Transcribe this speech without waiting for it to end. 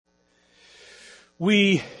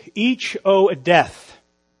We each owe a death.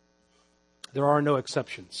 There are no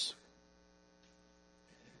exceptions.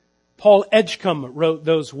 Paul Edgecombe wrote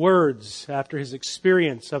those words after his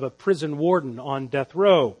experience of a prison warden on death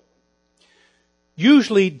row.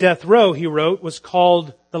 Usually death row, he wrote, was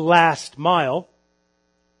called the last mile.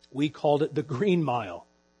 We called it the Green Mile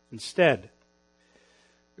instead.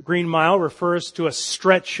 The Green Mile refers to a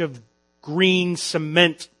stretch of green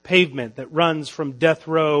cement pavement that runs from death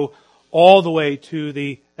row all the way to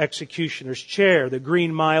the executioner's chair. The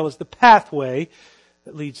Green Mile is the pathway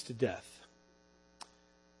that leads to death.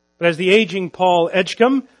 But as the aging Paul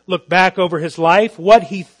Edgecombe looked back over his life, what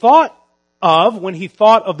he thought of when he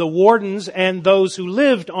thought of the wardens and those who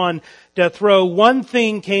lived on death row, one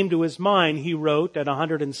thing came to his mind. He wrote at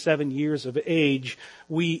 107 years of age,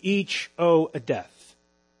 "We each owe a death.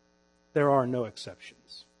 There are no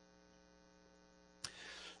exceptions."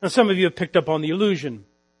 Now some of you have picked up on the allusion.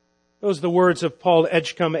 Those are the words of Paul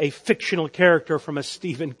Edgecombe, a fictional character from a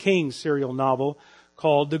Stephen King serial novel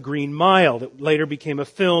called The Green Mile that later became a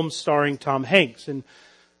film starring Tom Hanks. And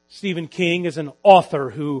Stephen King is an author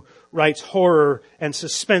who writes horror and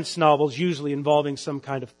suspense novels, usually involving some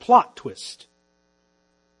kind of plot twist.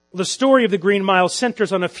 The story of The Green Mile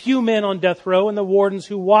centers on a few men on death row and the wardens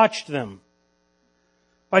who watched them.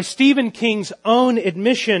 By Stephen King's own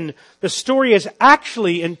admission, the story is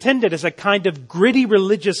actually intended as a kind of gritty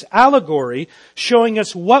religious allegory showing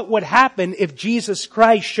us what would happen if Jesus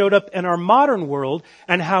Christ showed up in our modern world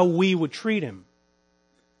and how we would treat Him.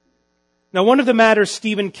 Now, one of the matters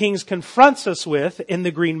Stephen King confronts us with in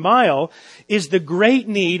The Green Mile is the great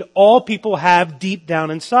need all people have deep down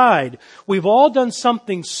inside. We've all done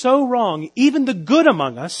something so wrong, even the good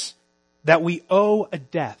among us, that we owe a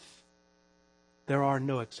death. There are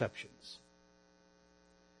no exceptions.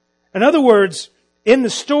 In other words, in the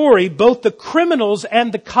story, both the criminals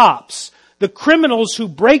and the cops, the criminals who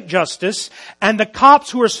break justice and the cops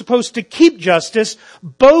who are supposed to keep justice,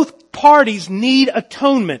 both parties need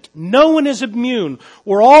atonement. No one is immune.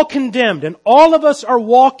 We're all condemned, and all of us are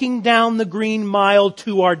walking down the Green Mile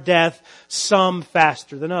to our death, some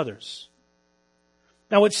faster than others.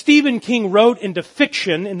 Now, what Stephen King wrote into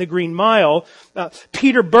fiction in The Green Mile,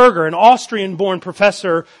 Peter Berger, an Austrian-born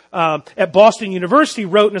professor at Boston University,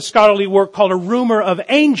 wrote in a scholarly work called A Rumor of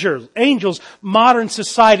Angels, Modern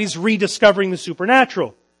Society's Rediscovering the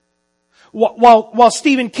Supernatural. While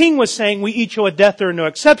Stephen King was saying we each owe a death, there are no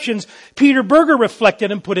exceptions, Peter Berger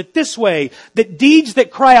reflected and put it this way, that deeds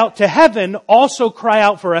that cry out to heaven also cry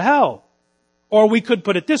out for a hell. Or we could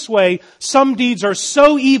put it this way, some deeds are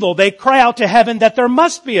so evil they cry out to heaven that there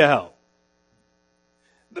must be a hell.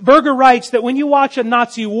 Berger writes that when you watch a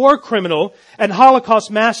Nazi war criminal and Holocaust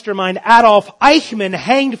mastermind Adolf Eichmann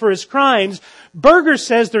hanged for his crimes, Berger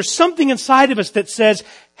says there's something inside of us that says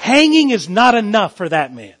hanging is not enough for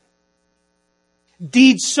that man.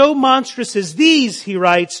 Deeds so monstrous as these, he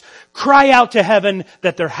writes, cry out to heaven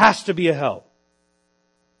that there has to be a hell.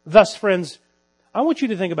 Thus, friends, I want you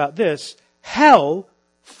to think about this. Hell,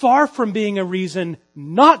 far from being a reason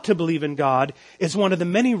not to believe in God, is one of the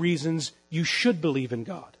many reasons you should believe in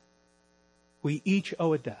God. We each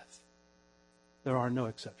owe a death. There are no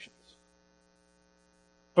exceptions.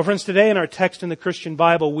 Well, friends, today in our text in the Christian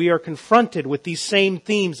Bible, we are confronted with these same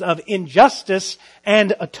themes of injustice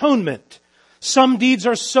and atonement. Some deeds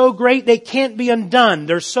are so great they can't be undone.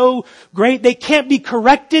 They're so great they can't be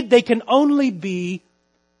corrected. They can only be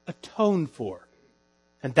atoned for.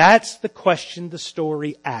 And that's the question the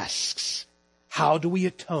story asks. How do we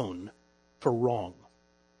atone for wrong?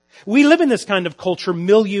 We live in this kind of culture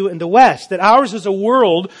milieu in the West, that ours is a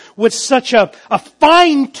world with such a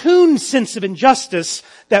fine-tuned sense of injustice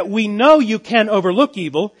that we know you can overlook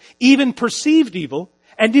evil, even perceived evil,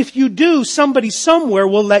 and if you do, somebody somewhere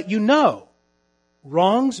will let you know.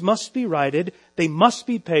 Wrongs must be righted, they must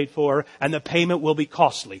be paid for, and the payment will be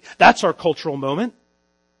costly. That's our cultural moment.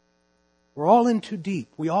 We're all in too deep.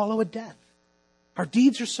 We all owe a debt. Our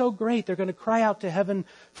deeds are so great, they're going to cry out to heaven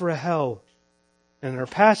for a hell. And in our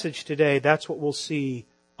passage today, that's what we'll see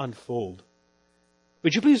unfold.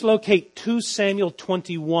 Would you please locate 2 Samuel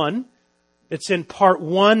 21? It's in part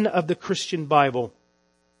 1 of the Christian Bible.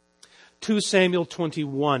 2 Samuel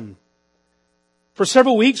 21. For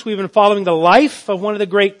several weeks, we've been following the life of one of the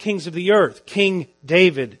great kings of the earth, King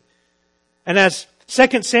David. And as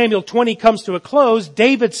 2 Samuel 20 comes to a close,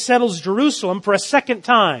 David settles Jerusalem for a second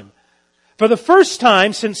time. For the first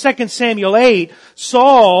time since 2 Samuel 8,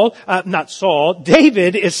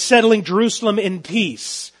 David is settling Jerusalem in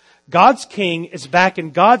peace. God's king is back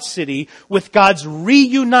in God's city with God's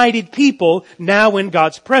reunited people now in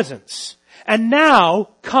God's presence. And now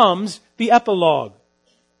comes the epilogue.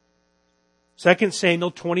 2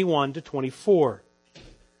 Samuel 21 to 24.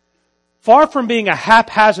 Far from being a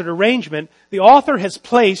haphazard arrangement, the author has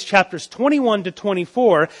placed chapters 21 to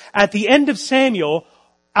 24 at the end of Samuel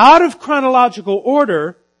out of chronological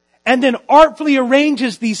order, and then artfully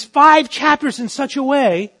arranges these 5 chapters in such a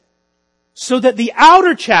way so that the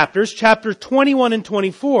outer chapters, chapters 21 and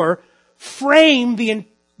 24, frame the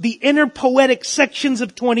inner poetic sections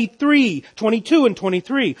of 22 and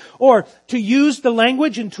 23. Or, to use the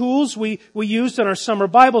language and tools we used in our summer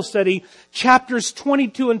Bible study, chapters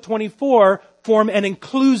 22 and 24 form an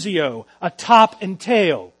inclusio, a top and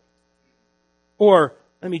tail. Or,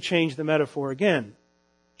 let me change the metaphor again.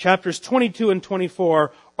 Chapters 22 and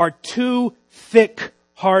 24 are 2 thick,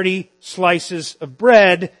 hearty slices of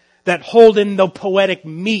bread that hold in the poetic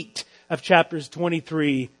meat of chapters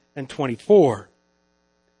 23 and 24.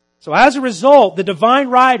 So as a result, the divine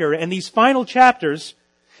writer and these final chapters,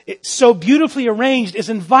 so beautifully arranged, is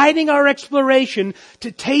inviting our exploration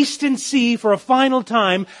to taste and see for a final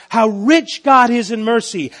time how rich God is in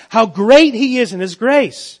mercy, how great He is in His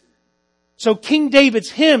grace. So King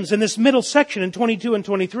David's hymns in this middle section in 22 and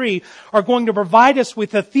 23 are going to provide us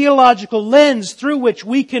with a theological lens through which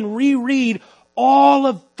we can reread all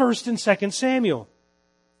of 1st and 2nd Samuel.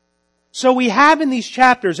 So we have in these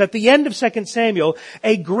chapters, at the end of 2 Samuel,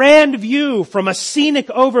 a grand view from a scenic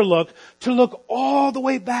overlook to look all the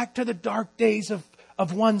way back to the dark days of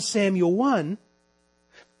 1 Samuel 1,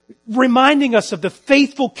 reminding us of the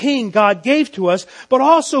faithful king God gave to us, but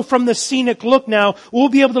also from the scenic look now, we'll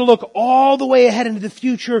be able to look all the way ahead into the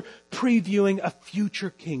future, previewing a future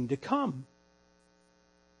king to come.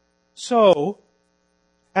 So,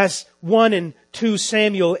 as 1 and 2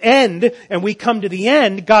 Samuel end, and we come to the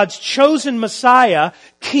end, God's chosen Messiah,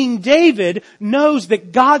 King David, knows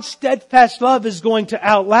that God's steadfast love is going to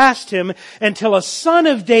outlast him until a son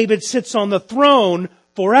of David sits on the throne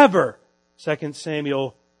forever. 2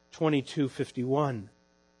 Samuel 22:51.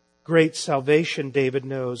 Great salvation, David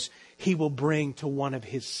knows, He will bring to one of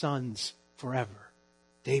His sons forever.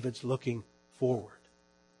 David's looking forward.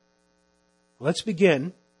 Let's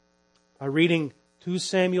begin by reading 2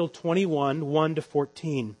 Samuel 21, 1 to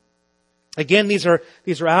 14. Again, these are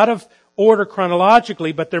out of order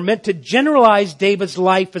chronologically, but they're meant to generalize David's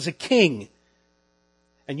life as a king.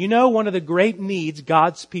 And you know, one of the great needs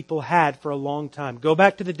God's people had for a long time. Go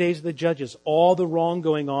back to the days of the judges. All the wrong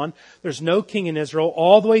going on. There's no king in Israel.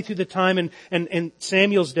 All the way through the time in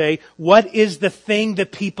Samuel's day. What is the thing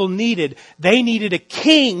that people needed? They needed a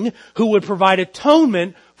king who would provide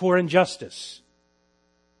atonement for injustice.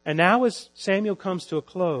 And now as Samuel comes to a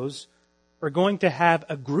close, we're going to have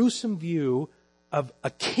a gruesome view of a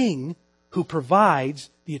king who provides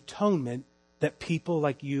the atonement that people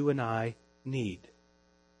like you and I need.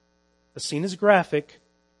 The scene is graphic,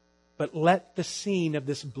 but let the scene of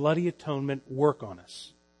this bloody atonement work on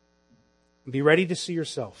us. Be ready to see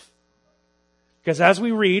yourself. Because as we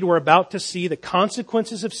read, we're about to see the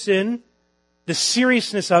consequences of sin, the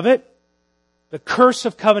seriousness of it, the curse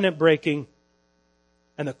of covenant breaking,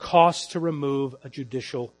 and the cost to remove a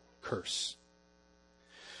judicial curse.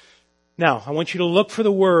 Now, I want you to look for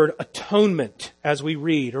the word atonement as we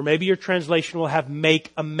read, or maybe your translation will have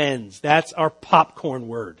make amends. That's our popcorn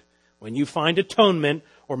word. When you find atonement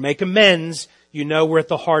or make amends, you know we're at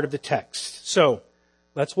the heart of the text. So,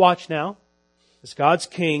 let's watch now as God's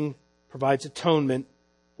King provides atonement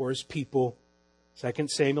for His people. 2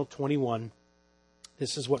 Samuel 21.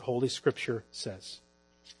 This is what Holy Scripture says.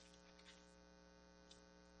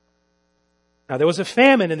 Now there was a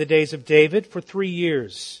famine in the days of David for 3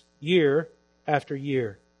 years, year after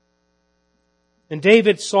year. And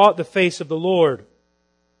David sought the face of the Lord.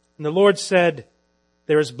 And the Lord said,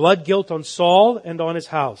 "There is blood guilt on Saul and on his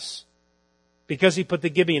house, because he put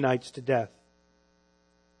the Gibeonites to death."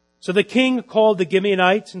 So the king called the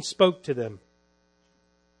Gibeonites and spoke to them.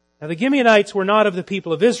 Now the Gibeonites were not of the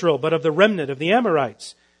people of Israel, but of the remnant of the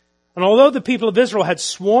Amorites. And although the people of Israel had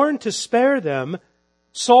sworn to spare them,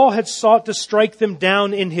 Saul had sought to strike them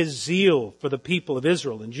down in his zeal for the people of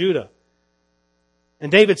Israel and Judah.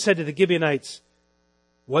 And David said to the Gibeonites,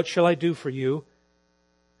 "What shall I do for you?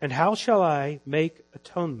 And how shall I make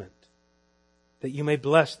atonement, that you may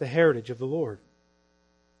bless the heritage of the Lord?"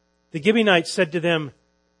 The Gibeonites said to them,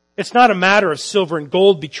 "It's not a matter of silver and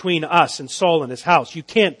gold between us and Saul and his house. You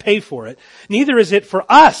can't pay for it. Neither is it for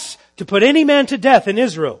us to put any man to death in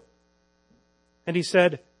Israel." And he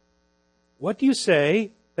said, "What do you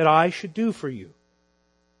say that I should do for you?"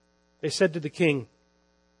 They said to the king,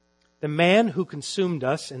 "The man who consumed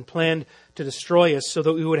us and planned to destroy us so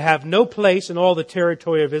that we would have no place in all the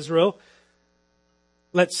territory of Israel,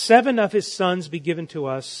 let 7 of his sons be given to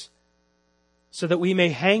us, so that we may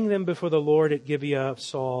hang them before the Lord at Gibeah of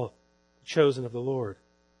Saul, chosen of the Lord.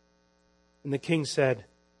 And the king said,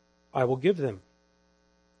 I will give them.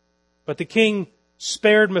 But the king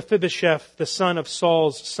spared Mephibosheth, the son of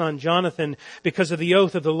Saul's son Jonathan, because of the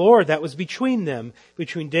oath of the Lord that was between them,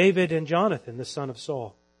 between David and Jonathan, the son of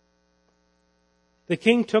Saul. The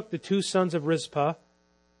king took the 2 sons of Rizpah,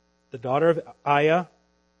 the daughter of Aiah,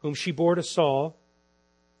 whom she bore to Saul,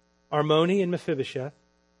 Armoni and Mephibosheth,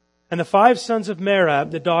 and the 5 sons of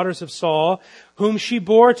Merab, the daughters of Saul, whom she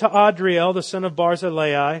bore to Adriel, the son of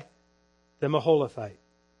Barzillai, the Maholathite.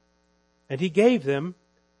 And he gave them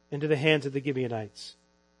into the hands of the Gibeonites.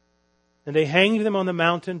 And they hanged them on the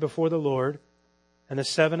mountain before the Lord, and the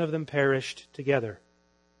 7 of them perished together.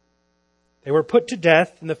 They were put to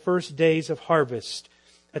death in the first days of harvest,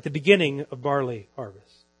 at the beginning of barley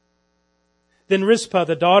harvest. Then Rizpah,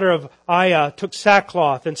 the daughter of Aiah, took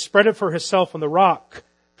sackcloth and spread it for herself on the rock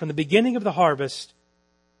from the beginning of the harvest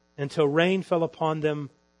until rain fell upon them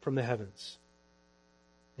from the heavens.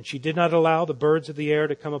 And she did not allow the birds of the air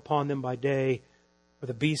to come upon them by day, or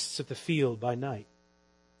the beasts of the field by night.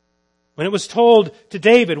 When it was told to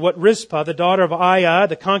David what Rizpah, the daughter of Aiah,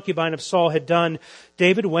 the concubine of Saul, had done,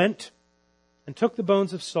 David went and took the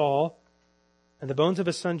bones of Saul and the bones of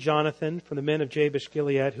his son Jonathan from the men of Jabesh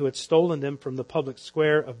Gilead, who had stolen them from the public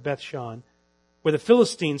square of Bethshan, where the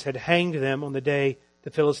Philistines had hanged them on the day the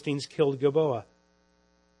Philistines killed Gilboa.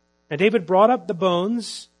 And David brought up the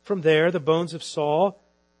bones from there, the bones of Saul,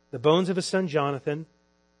 the bones of his son Jonathan,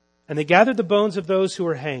 and they gathered the bones of those who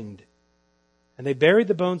were hanged. And they buried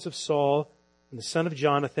the bones of Saul and the son of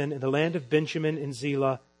Jonathan in the land of Benjamin in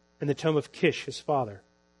Zelah, in the tomb of Kish his father.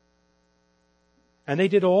 And they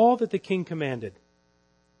did all that the king commanded.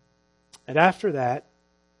 And after that,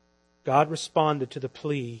 God responded to the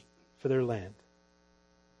plea for their land.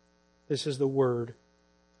 This is the word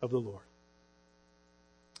of the Lord.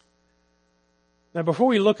 Now, before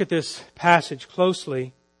we look at this passage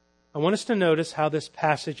closely, I want us to notice how this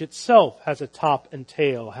passage itself has a top and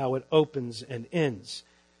tail, how it opens and ends.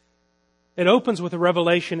 It opens with a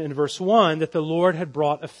revelation in verse 1 that the Lord had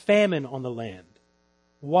brought a famine on the land.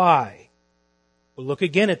 Why? We'll look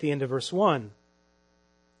again at the end of verse 1.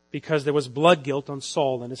 Because there was blood guilt on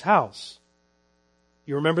Saul and his house.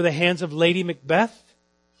 You remember the hands of Lady Macbeth?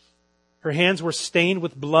 Her hands were stained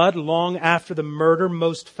with blood long after the murder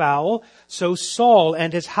most foul. So Saul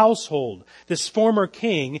and his household, this former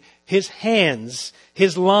king, his hands,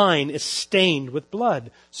 his line is stained with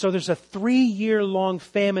blood. So there's a 3-year-long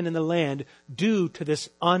famine in the land due to this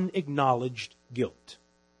unacknowledged guilt.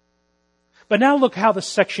 But now look how the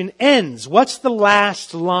section ends. What's the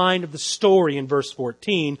last line of the story in verse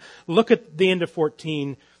 14? Look at the end of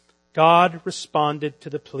 14. God responded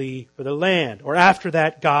to the plea for the land. Or after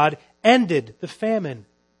that, God ended the famine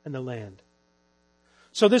in the land.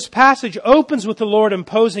 So this passage opens with the Lord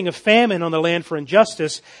imposing a famine on the land for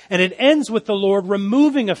injustice, and it ends with the Lord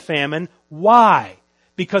removing a famine. Why?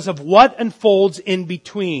 Because of what unfolds in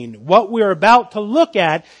between. What we're about to look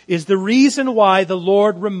at is the reason why the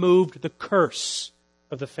Lord removed the curse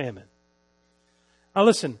of the famine. Now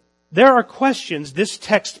listen, there are questions this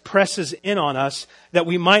text presses in on us that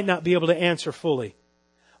we might not be able to answer fully.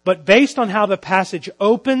 But based on how the passage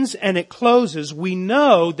opens and it closes, we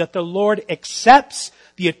know that the Lord accepts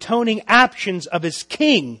the atoning actions of His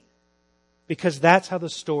King, because that's how the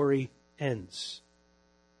story ends.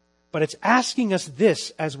 But it's asking us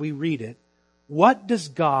this as we read it. What does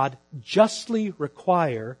God justly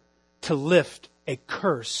require to lift a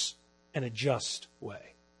curse in a just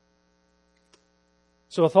way?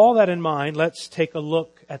 So with all that in mind, let's take a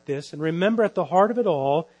look at this. And remember, at the heart of it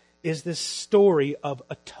all is this story of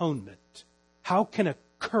atonement. How can a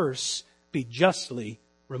curse be justly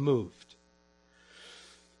removed?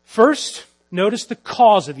 First, notice the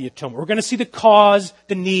cause of the atonement. We're going to see the cause,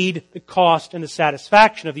 the need, the cost, and the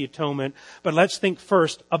satisfaction of the atonement. But let's think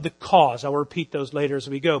first of the cause. I'll repeat those later as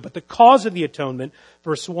we go. But the cause of the atonement,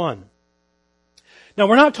 verse 1. Now,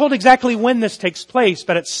 we're not told exactly when this takes place,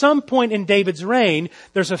 but at some point in David's reign,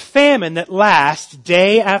 there's a famine that lasts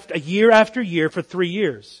year after year for 3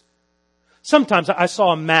 years. Sometimes I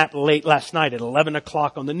saw a map late last night at 11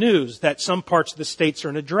 o'clock on the news that some parts of the states are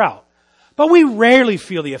in a drought. But we rarely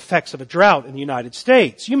feel the effects of a drought in the United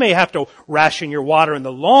States. You may have to ration your water in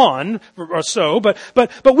the lawn or so, but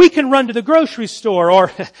we can run to the grocery store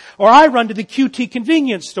or I run to the QT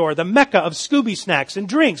convenience store, the mecca of Scooby snacks and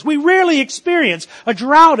drinks. We rarely experience a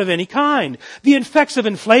drought of any kind. The effects of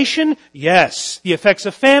inflation? Yes. The effects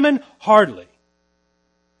of famine? Hardly.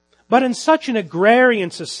 But in such an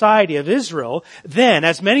agrarian society of Israel, then,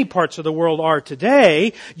 as many parts of the world are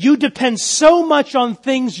today, you depend so much on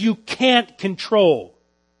things you can't control,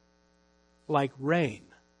 like rain.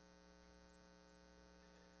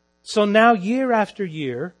 So now, year after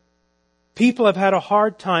year, people have had a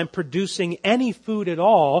hard time producing any food at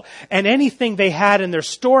all, and anything they had in their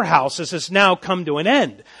storehouses has now come to an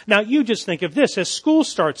end. Now, you just think of this. As school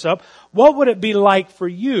starts up, what would it be like for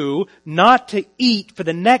you not to eat for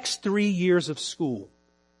the next 3 years of school?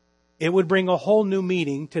 It would bring a whole new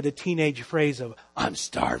meaning to the teenage phrase of, I'm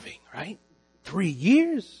starving, right? 3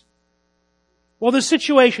 years? Well, the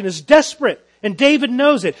situation is desperate. And David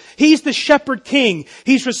knows it. He's the shepherd king.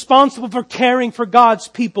 He's responsible for caring for God's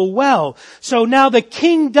people well. So now the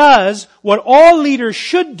king does what all leaders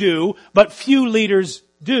should do, but few leaders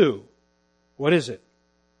do. What is it?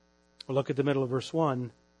 Well, look at the middle of verse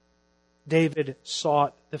 1. David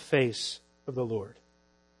sought the face of the Lord.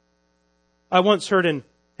 I once heard an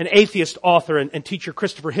atheist author and teacher,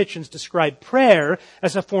 Christopher Hitchens, described prayer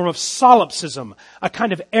as a form of solipsism, a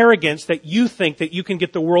kind of arrogance that you think that you can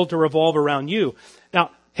get the world to revolve around you. Now,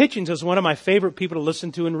 Hitchens is one of my favorite people to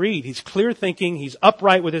listen to and read. He's clear thinking, he's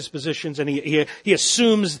upright with his positions, and he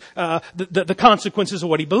assumes the consequences of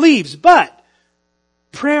what he believes. But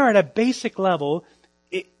prayer at a basic level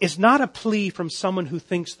is not a plea from someone who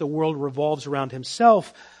thinks the world revolves around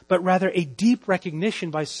himself, but rather a deep recognition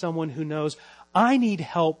by someone who knows, I need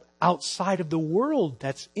help outside of the world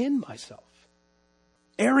that's in myself.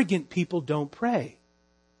 Arrogant people don't pray.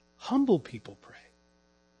 Humble people pray.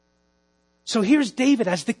 So here's David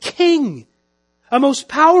as the king, a most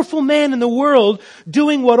powerful man in the world,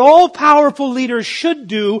 doing what all powerful leaders should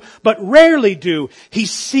do, but rarely do.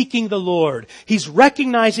 He's seeking the Lord. He's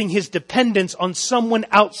recognizing his dependence on someone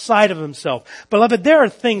outside of himself. Beloved, there are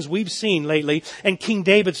things we've seen lately in King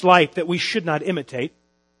David's life that we should not imitate.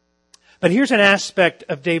 But here's an aspect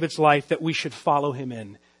of David's life that we should follow him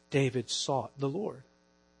in. David sought the Lord.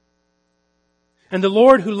 And the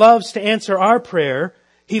Lord, who loves to answer our prayer,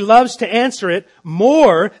 He loves to answer it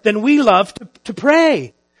more than we love to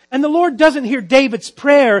pray. And the Lord doesn't hear David's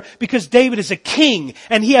prayer because David is a king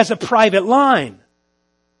and he has a private line.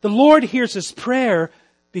 The Lord hears his prayer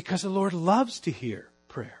because the Lord loves to hear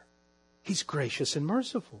prayer. He's gracious and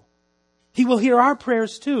merciful. He will hear our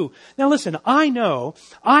prayers too. Now listen, I know,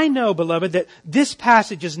 beloved, that this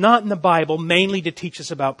passage is not in the Bible mainly to teach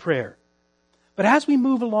us about prayer. But as we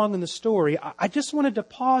move along in the story, I just wanted to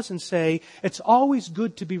pause and say it's always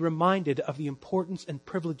good to be reminded of the importance and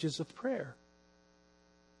privileges of prayer.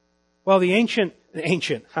 While the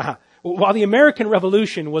American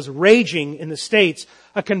Revolution was raging in the States,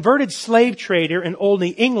 a converted slave trader in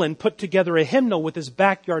Olney, England, put together a hymnal with his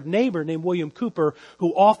backyard neighbor named William Cooper,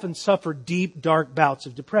 who often suffered deep, dark bouts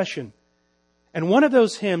of depression. And one of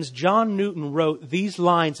those hymns, John Newton wrote these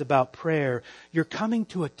lines about prayer. You're coming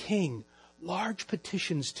to a king, large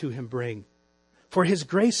petitions to him bring. For his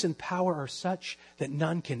grace and power are such that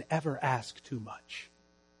none can ever ask too much.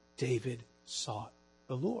 David sought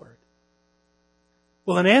the Lord.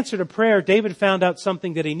 Well, in answer to prayer, David found out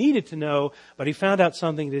something that he needed to know, but he found out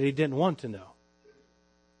something that he didn't want to know.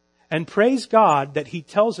 And praise God that He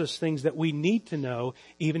tells us things that we need to know,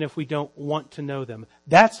 even if we don't want to know them.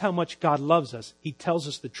 That's how much God loves us. He tells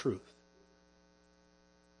us the truth.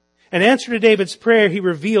 In answer to David's prayer, he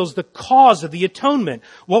reveals the cause of the atonement.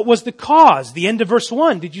 What was the cause? The end of verse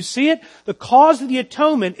 1. Did you see it? The cause of the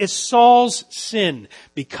atonement is Saul's sin,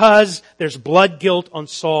 because there's blood guilt on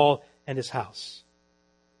Saul and his house.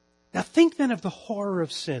 Now think then of the horror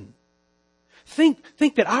of sin.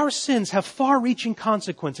 Think that our sins have far-reaching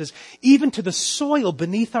consequences, even to the soil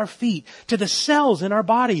beneath our feet, to the cells in our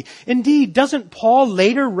body. Indeed, doesn't Paul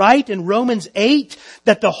later write in Romans 8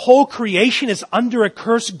 that the whole creation is under a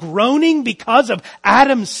curse, groaning because of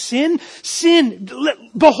Adam's sin? Sin,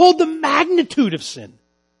 behold the magnitude of sin.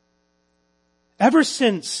 Ever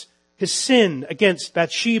since his sin against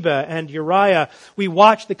Bathsheba and Uriah, we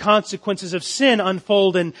watched the consequences of sin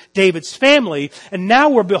unfold in David's family, and now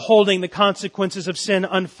we're beholding the consequences of sin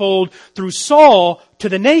unfold through Saul to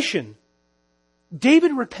the nation.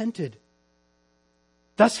 David repented.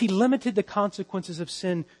 Thus he limited the consequences of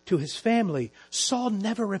sin to his family. Saul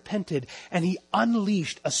never repented, and he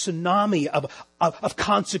unleashed a tsunami of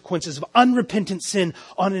consequences of unrepentant sin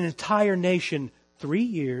on an entire nation. 3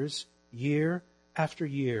 years, year after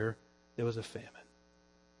year, there was a famine.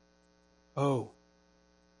 Oh,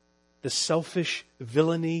 the selfish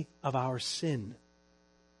villainy of our sin.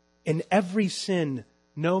 In every sin,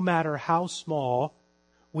 no matter how small,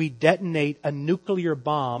 we detonate a nuclear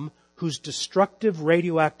bomb whose destructive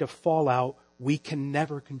radioactive fallout we can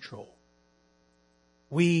never control.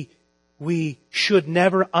 We we should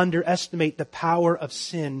never underestimate the power of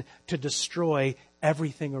sin to destroy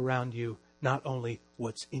everything around you, not only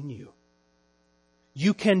what's in you.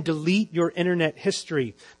 You can delete your internet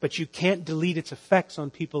history, but you can't delete its effects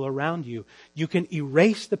on people around you. You can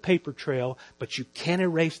erase the paper trail, but you can't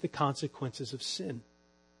erase the consequences of sin.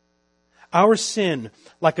 Our sin,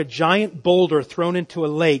 like a giant boulder thrown into a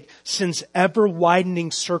lake, sends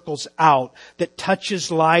ever-widening circles out that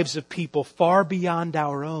touches lives of people far beyond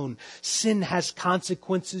our own. Sin has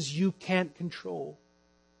consequences you can't control.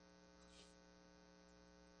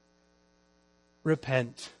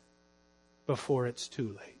 Repent before it's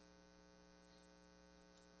too late.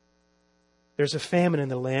 There's a famine in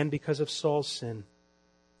the land because of Saul's sin.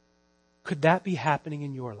 Could that be happening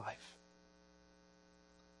in your life?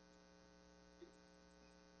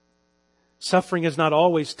 Suffering is not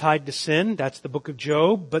always tied to sin. That's the book of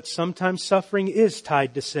Job. But sometimes suffering is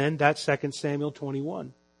tied to sin. That's 2 Samuel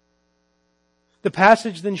 21. The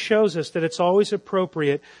passage then shows us that it's always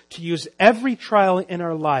appropriate to use every trial in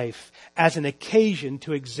our life as an occasion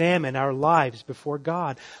to examine our lives before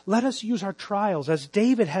God. Let us use our trials, as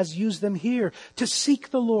David has used them here, to seek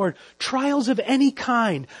the Lord. Trials of any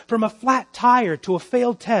kind, from a flat tire to a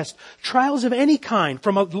failed test. Trials of any kind,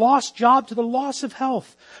 from a lost job to the loss of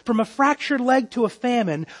health. From a fractured leg to a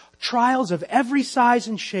famine. Trials of every size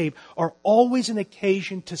and shape are always an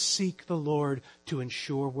occasion to seek the Lord to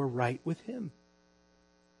ensure we're right with Him.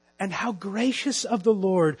 And how gracious of the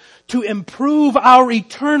Lord to improve our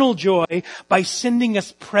eternal joy by sending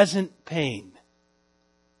us present pain.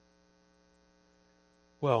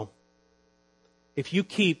 Well, if you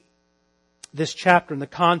keep this chapter in the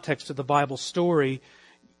context of the Bible story,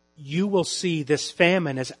 you will see this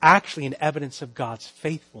famine as actually an evidence of God's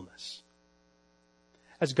faithfulness.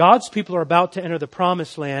 As God's people are about to enter the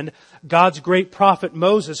promised land, God's great prophet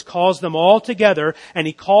Moses calls them all together, and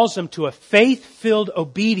he calls them to a faith-filled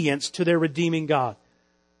obedience to their redeeming God.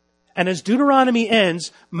 And as Deuteronomy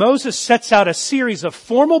ends, Moses sets out a series of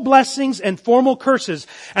formal blessings and formal curses.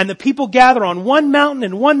 And the people gather on one mountain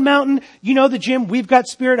and one mountain. You know the Jim, we've got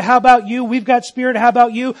Spirit, how about you? We've got Spirit, how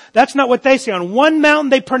about you? That's not what they say. On one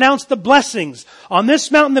mountain they pronounce the blessings. On this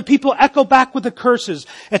mountain the people echo back with the curses.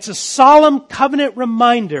 It's a solemn covenant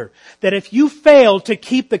reminder that if you fail to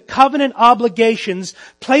keep the covenant obligations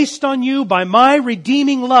placed on you by my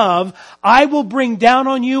redeeming love, I will bring down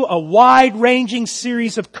on you a wide-ranging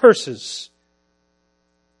series of curses.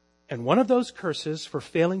 And one of those curses for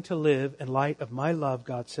failing to live in light of my love,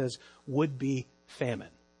 God says, would be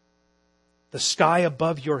famine. The sky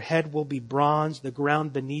above your head will be bronze, the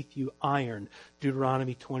ground beneath you iron.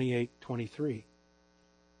 Deuteronomy 28:23.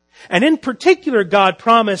 And in particular, God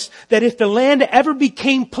promised that if the land ever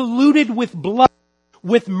became polluted with blood,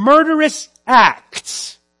 with murderous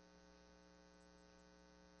acts,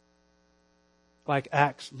 like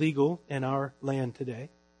acts legal in our land today,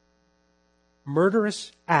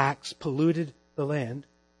 murderous acts polluted the land,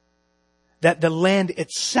 that the land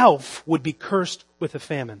itself would be cursed with a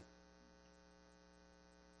famine.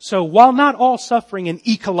 So while not all suffering and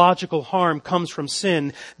ecological harm comes from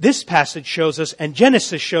sin, this passage shows us, and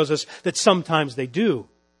Genesis shows us, that sometimes they do.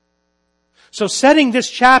 So setting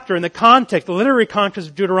this chapter in the context, the literary context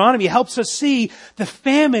of Deuteronomy, helps us see the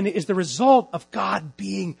famine is the result of God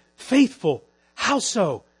being faithful. How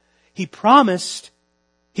so? He promised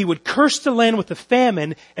He would curse the land with a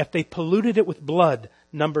famine if they polluted it with blood.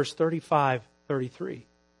 Numbers 35:33.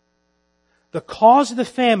 The cause of the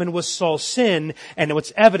famine was Saul's sin, and it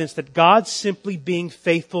was evidence that God's simply being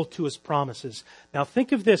faithful to His promises. Now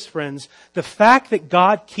think of this, friends. The fact that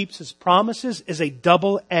God keeps His promises is a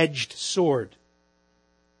double-edged sword.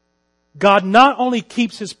 God not only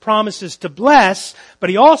keeps His promises to bless, but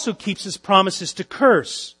He also keeps His promises to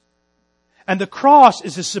curse. And the cross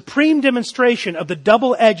is a supreme demonstration of the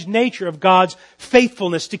double-edged nature of God's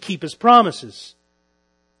faithfulness to keep His promises.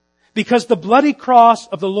 Because the bloody cross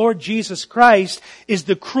of the Lord Jesus Christ is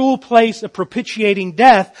the cruel place of propitiating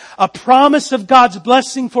death, a promise of God's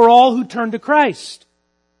blessing for all who turn to Christ.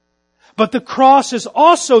 But the cross is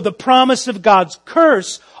also the promise of God's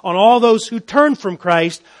curse on all those who turn from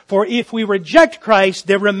Christ, for if we reject Christ,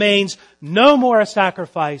 there remains no more a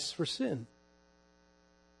sacrifice for sin.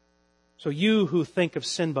 So you who think of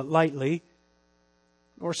sin but lightly,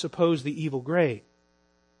 nor suppose the evil great,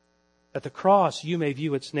 at the cross you may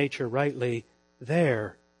view its nature rightly.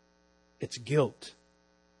 There, its guilt,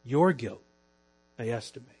 your guilt, I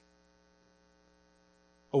estimate.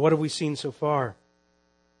 Well, what have we seen so far?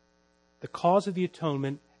 The cause of the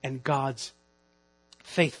atonement and God's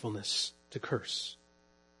faithfulness to curse.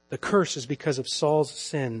 The curse is because of Saul's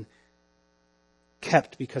sin,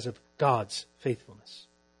 kept because of God's faithfulness.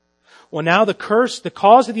 Well, now the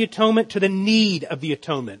cause of the atonement to the need of the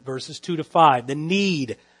atonement. Verses 2 to 5, the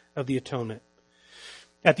need of the atonement.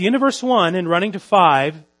 At the end of verse 1 and running to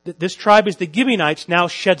 5, this tribe as the Gibeonites now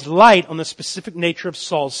sheds light on the specific nature of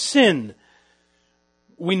Saul's sin.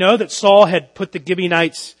 We know that Saul had put the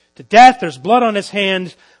Gibeonites to death. There's blood on his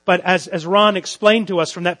hands. But as Ron explained to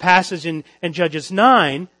us from that passage in Judges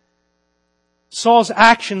 9, Saul's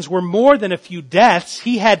actions were more than a few deaths.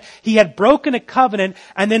 He had broken a covenant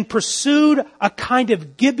and then pursued a kind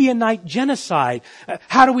of Gibeonite genocide.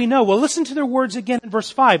 How do we know? Well, listen to their words again in verse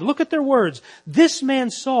 5. Look at their words. This man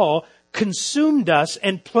Saul consumed us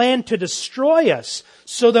and planned to destroy us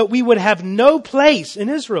so that we would have no place in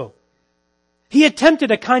Israel. He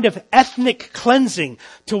attempted a kind of ethnic cleansing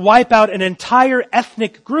to wipe out an entire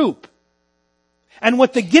ethnic group. And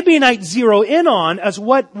what the Gibeonites zero in on as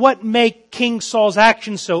what make King Saul's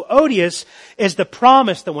actions so odious is the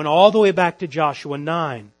promise that went all the way back to Joshua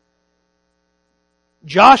 9.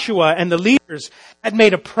 Joshua and the leaders had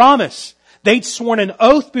made a promise. They'd sworn an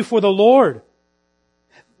oath before the Lord.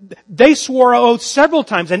 They swore an oath several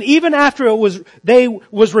times, and even after it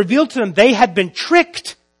was revealed to them, they had been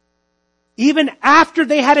tricked. Even after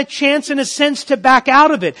they had a chance, in a sense, to back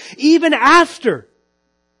out of it. Even after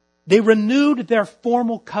they renewed their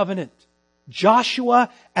formal covenant. Joshua,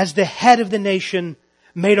 as the head of the nation,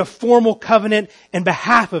 made a formal covenant in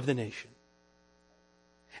behalf of the nation.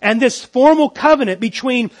 And this formal covenant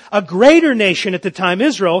between a greater nation at the time,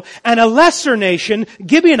 Israel, and a lesser nation,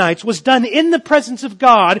 Gibeonites, was done in the presence of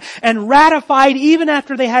God and ratified even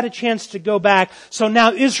after they had a chance to go back. So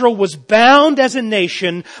now Israel was bound as a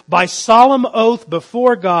nation by solemn oath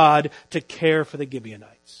before God to care for the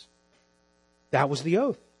Gibeonites. That was the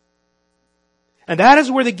oath. And that is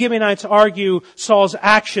where the Gibeonites argue Saul's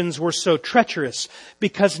actions were so treacherous.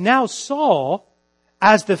 Because now Saul,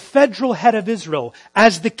 as the federal head of Israel,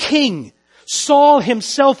 as the king, Saul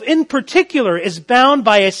himself in particular is bound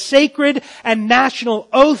by a sacred and national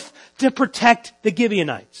oath to protect the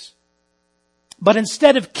Gibeonites. But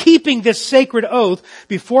instead of keeping this sacred oath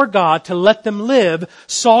before God to let them live,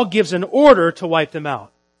 Saul gives an order to wipe them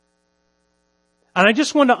out. And I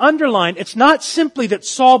just want to underline, it's not simply that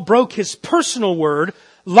Saul broke his personal word.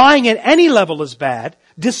 Lying at any level is bad.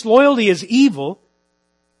 Disloyalty is evil.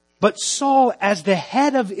 But Saul, as the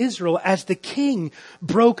head of Israel, as the king,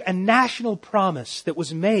 broke a national promise that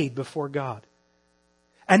was made before God.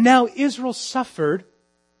 And now Israel suffered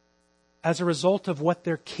as a result of what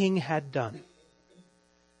their king had done.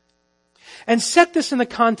 And set this in the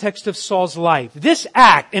context of Saul's life. This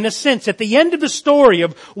act, in a sense, at the end of the story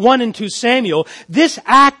of 1 and 2 Samuel, this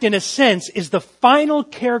act, in a sense, is the final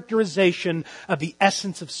characterization of the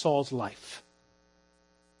essence of Saul's life.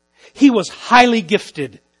 He was highly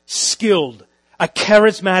gifted, skilled, a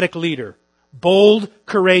charismatic leader, bold,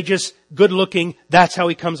 courageous, good-looking. That's how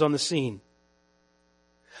he comes on the scene.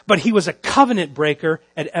 But he was a covenant breaker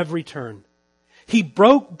at every turn. He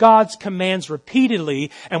broke God's commands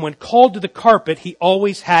repeatedly, and when called to the carpet, he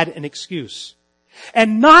always had an excuse.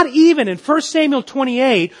 And not even in 1 Samuel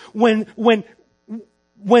 28,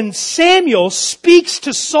 when Samuel speaks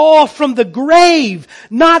to Saul from the grave,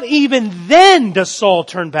 not even then does Saul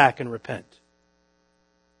turn back and repent.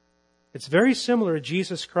 It's very similar to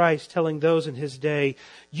Jesus Christ telling those in His day,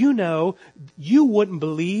 you know, you wouldn't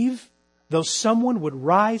believe, though someone would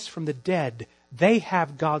rise from the dead, they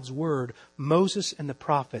have God's word, Moses and the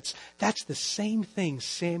prophets. That's the same thing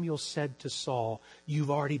Samuel said to Saul. You've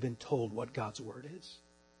already been told what God's word is.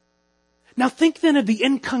 Now think then of the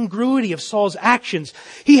incongruity of Saul's actions.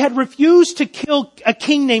 He had refused to kill a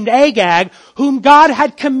king named Agag, whom God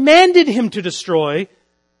had commanded him to destroy.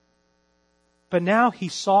 But now he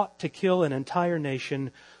sought to kill an entire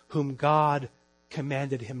nation whom God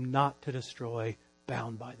commanded him not to destroy,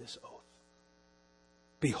 bound by this oath.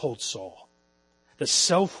 Behold Saul, the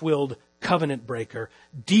self-willed covenant breaker,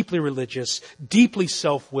 deeply religious, deeply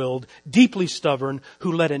self-willed, deeply stubborn,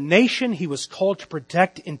 who led a nation he was called to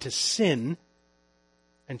protect into sin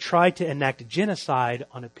and tried to enact genocide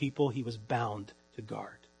on a people he was bound to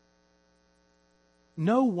guard.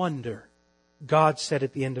 No wonder God said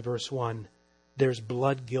at the end of verse 1, there's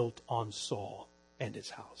blood guilt on Saul and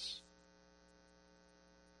his house.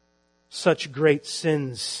 Such great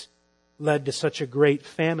sins led to such a great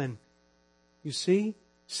famine. You see,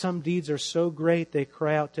 some deeds are so great they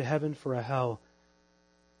cry out to heaven for a hell.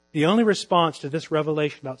 The only response to this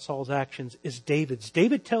revelation about Saul's actions is David's.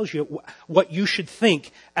 David tells you what you should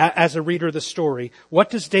think as a reader of the story. What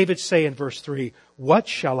does David say in verse 3? What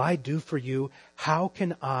shall I do for you? How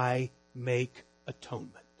can I make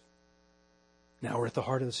atonement? Now we're at the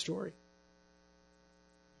heart of the story.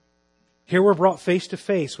 Here we're brought face to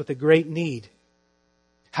face with a great need.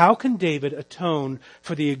 How can David atone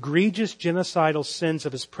for the egregious genocidal sins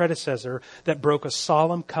of his predecessor that broke a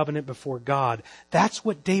solemn covenant before God? That's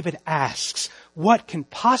what David asks. What can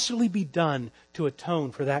possibly be done to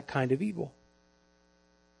atone for that kind of evil?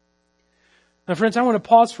 Now, friends, I want to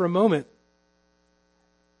pause for a moment.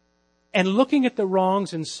 And looking at the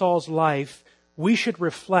wrongs in Saul's life, we should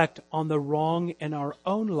reflect on the wrong in our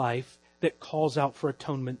own life that calls out for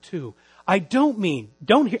atonement too. I don't mean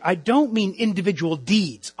individual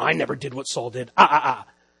deeds. I never did what Saul did.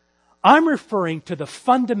 I'm referring to the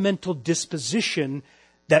fundamental disposition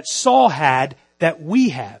that Saul had that we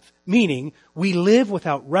have. Meaning, we live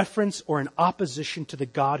without reference or in opposition to the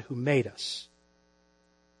God who made us.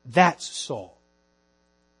 That's Saul.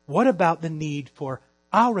 What about the need for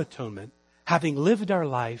our atonement, having lived our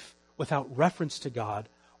life without reference to God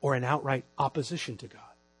or in outright opposition to God?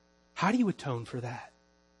 How do you atone for that?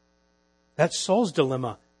 That's Saul's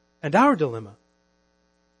dilemma and our dilemma.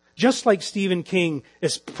 Just like Stephen King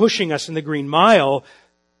is pushing us in the Green Mile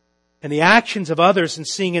and the actions of others and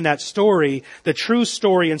seeing in that story, the true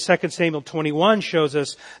story in 2 Samuel 21 shows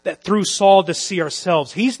us that through Saul to see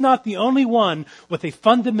ourselves. He's not the only one with a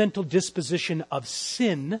fundamental disposition of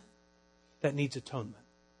sin that needs atonement.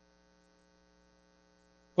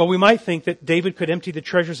 Well, we might think that David could empty the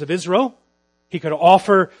treasures of Israel. He could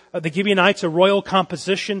offer the Gibeonites a royal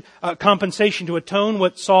compensation to atone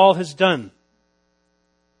what Saul has done.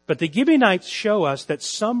 But the Gibeonites show us that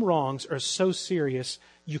some wrongs are so serious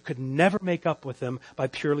you could never make up with them by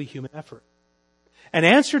purely human effort. In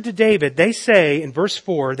answer to David, they say in verse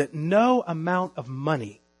 4 that no amount of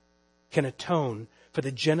money can atone for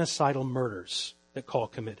the genocidal murders that Saul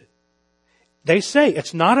committed. They say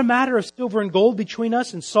it's not a matter of silver and gold between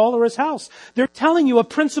us and Saul or his house. They're telling you a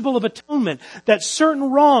principle of atonement, that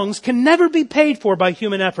certain wrongs can never be paid for by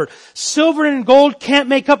human effort. Silver and gold can't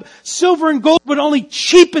make up. Silver and gold would only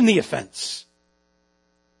cheapen the offense.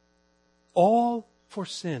 All for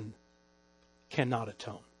sin cannot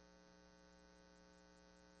atone.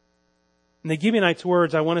 In the Gibeonites'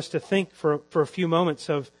 words, I want us to think for a few moments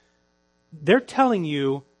of, they're telling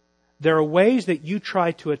you there are ways that you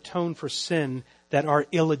try to atone for sin that are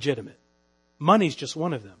illegitimate. Money's just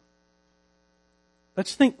one of them.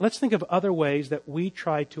 Let's think of other ways that we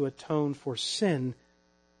try to atone for sin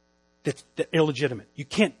that's illegitimate. You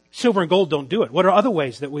can't, silver and gold don't do it. What are other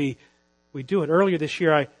ways that we do it? Earlier this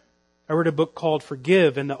year, I read a book called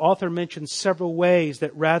Forgive, and the author mentioned several ways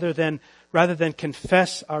that rather than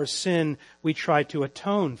confess our sin, we try to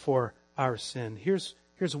atone for our sin. Here's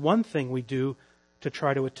one thing we do to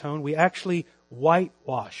try to atone. We actually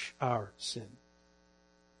whitewash our sin.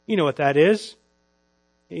 You know what that is?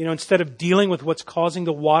 Instead of dealing with what's causing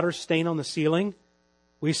the water stain on the ceiling,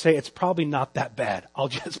 we say it's probably not that bad. I'll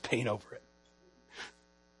just paint over it.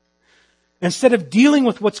 Instead of dealing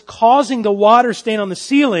with what's causing the water stain on the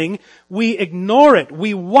ceiling, we ignore it.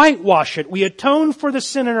 We whitewash it. We atone for the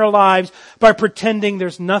sin in our lives by pretending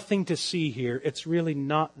there's nothing to see here. It's really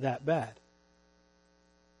not that bad.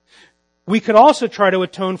 We could also try to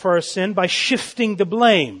atone for our sin by shifting the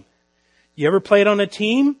blame. You ever played on a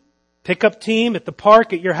team? Pickup team at the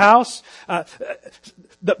park, at your house?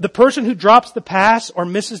 The person who drops the pass or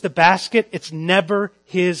misses the basket, it's never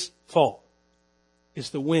his fault.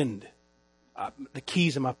 It's the wind. The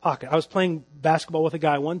keys in my pocket. I was playing basketball with a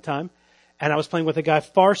guy one time, and I was playing with a guy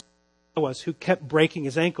far than I was who kept breaking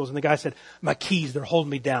his ankles, and the guy said, "My keys, they're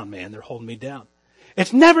holding me down, man. They're holding me down."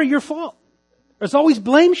 It's never your fault. There's always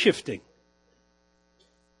blame shifting.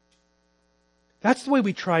 That's the way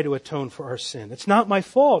we try to atone for our sin. It's not my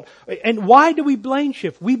fault. And why do we blame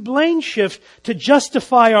shift? We blame shift to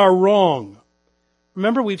justify our wrong.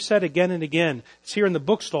 Remember, we've said again and again, it's here in the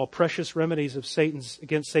bookstall, Precious Remedies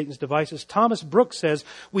Against Satan's Devices. Thomas Brooks says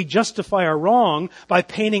we justify our wrong by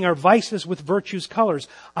painting our vices with virtue's colors.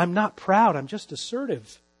 I'm not proud, I'm just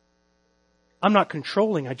assertive. I'm not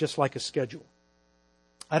controlling, I just like a schedule.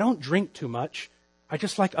 I don't drink too much, I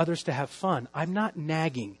just like others to have fun. I'm not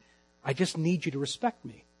nagging, I just need you to respect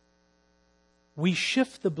me. We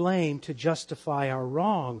shift the blame to justify our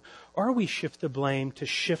wrong, or we shift the blame to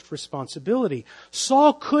shift responsibility.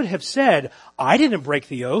 Saul could have said, I didn't break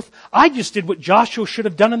the oath. I just did what Joshua should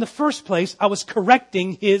have done in the first place. I was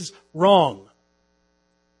correcting his wrong.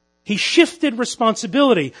 He shifted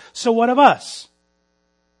responsibility. So what of us?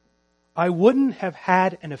 I wouldn't have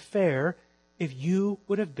had an affair if you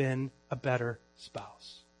would have been a better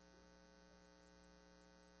spouse.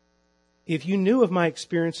 If you knew of my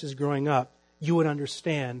experiences growing up, you would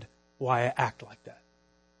understand why I act like that.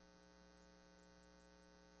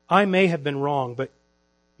 I may have been wrong, but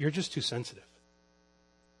you're just too sensitive.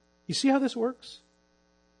 You see how this works?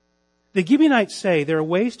 The Gibeonites say there are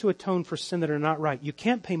ways to atone for sin that are not right. You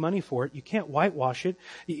can't pay money for it. You can't whitewash it.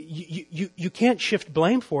 You can't shift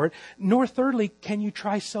blame for it. Nor thirdly, can you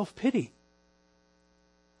try self-pity.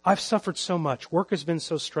 I've suffered so much. Work has been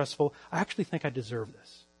so stressful. I actually think I deserve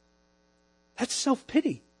this. That's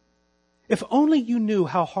self-pity. If only you knew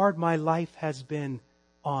how hard my life has been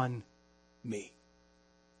on me.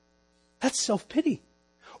 That's self-pity.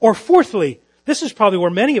 Or fourthly, this is probably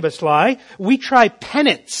where many of us lie. We try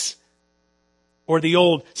penance. Or the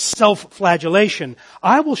old self-flagellation.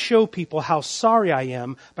 I will show people how sorry I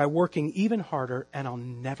am by working even harder, and I'll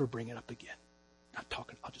never bring it up again. Not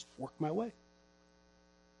talking, I'll just work my way.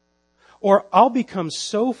 Or I'll become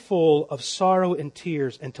so full of sorrow and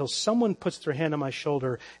tears until someone puts their hand on my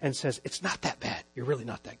shoulder and says, it's not that bad. You're really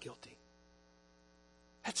not that guilty.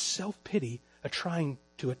 That's self-pity, trying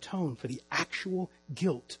to atone for the actual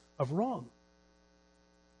guilt of wrong.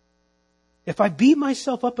 If I beat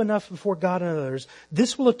myself up enough before God and others,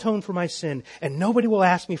 this will atone for my sin, and nobody will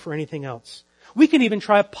ask me for anything else. We can even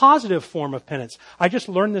try a positive form of penance. I just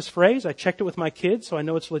learned this phrase. I checked it with my kids, so I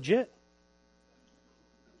know it's legit.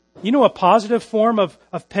 You know a positive form of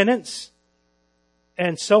penance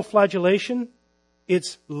and self-flagellation?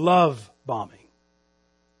 It's love bombing.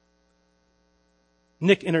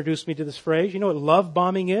 Nick introduced me to this phrase. You know what love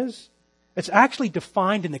bombing is? It's actually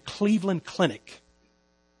defined in the Cleveland Clinic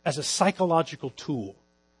as a psychological tool.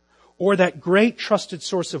 Or that great trusted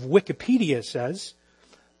source of Wikipedia says,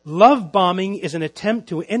 love bombing is an attempt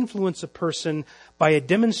to influence a person by a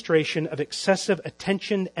demonstration of excessive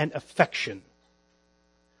attention and affection.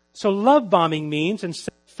 So love bombing means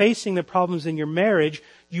instead of facing the problems in your marriage,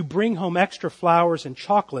 you bring home extra flowers and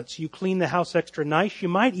chocolates. You clean the house extra nice. You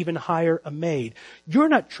might even hire a maid. You're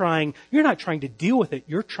not trying to deal with it.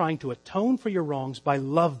 You're trying to atone for your wrongs by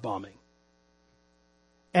love bombing.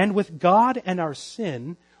 And with God and our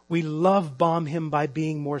sin, we love bomb Him by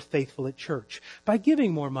being more faithful at church, by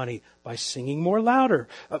giving more money, by singing louder,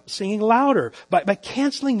 by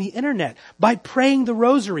canceling the internet, by praying the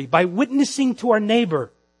rosary, by witnessing to our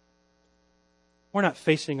neighbor. We're not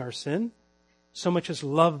facing our sin so much as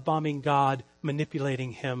love bombing God,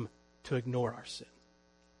 manipulating Him to ignore our sin.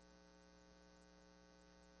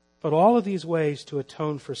 But all of these ways to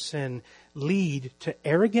atone for sin lead to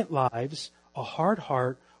arrogant lives, a hard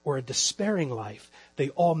heart, or a despairing life. They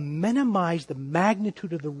all minimize the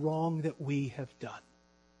magnitude of the wrong that we have done.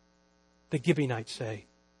 The Gibeonites say,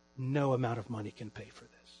 no amount of money can pay for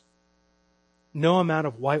this. No amount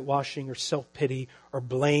of whitewashing or self-pity or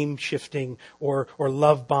blame shifting or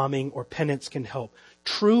love bombing or penance can help.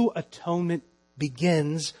 True atonement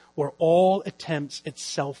begins where all attempts at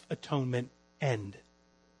self-atonement end.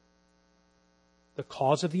 The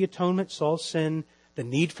cause of the atonement, Saul's sin. The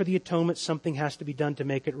need for the atonement, something has to be done to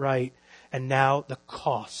make it right. And now the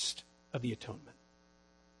cost of the atonement.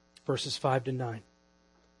 Verses 5 to 9.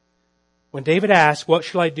 When David asked, what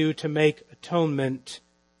shall I do to make atonement?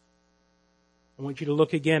 I want you to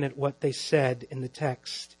look again at what they said in the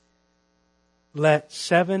text. Let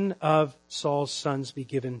 7 of Saul's sons be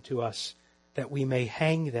given to us, that we may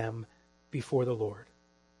hang them before the Lord.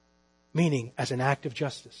 Meaning, as an act of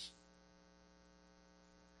justice.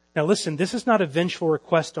 Now listen, this is not a vengeful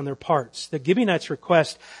request on their parts. The Gibeonites'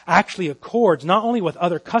 request actually accords not only with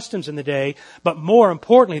other customs in the day, but more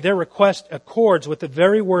importantly, their request accords with the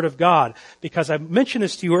very word of God. Because I mentioned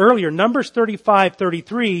this to you earlier, Numbers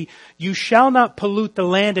 35:33, you shall not pollute the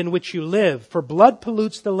land in which you live, for blood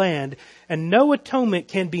pollutes the land, and no atonement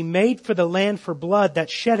can be made for the land for blood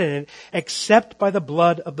that's shed in it, except by the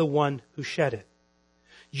blood of the one who shed it.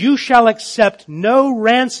 You shall accept no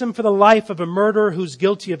ransom for the life of a murderer who's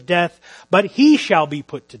guilty of death, but he shall be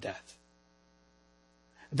put to death.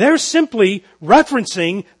 They're simply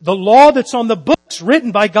referencing the law that's on the books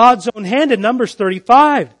written by God's own hand in Numbers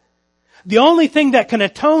 35. The only thing that can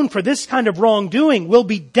atone for this kind of wrongdoing will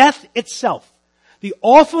be death itself. The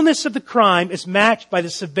awfulness of the crime is matched by the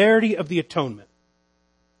severity of the atonement.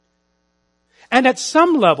 And at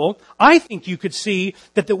some level, I think you could see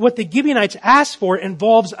that what the Gibeonites asked for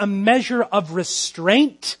involves a measure of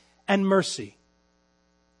restraint and mercy.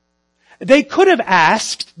 They could have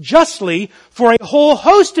asked justly for a whole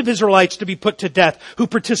host of Israelites to be put to death who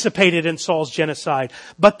participated in Saul's genocide.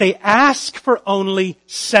 But they asked for only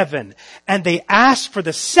 7. And they asked for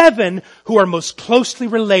the 7 who are most closely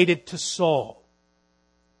related to Saul.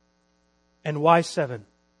 And why 7?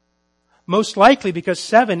 Most likely because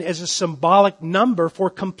 7 is a symbolic number for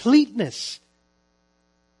completeness.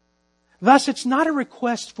 Thus, it's not a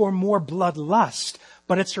request for more bloodlust,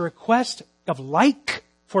 but it's a request of like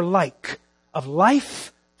for like, of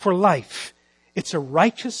life for life. It's a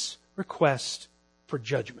righteous request for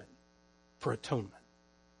judgment, for atonement.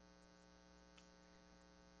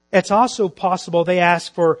 It's also possible they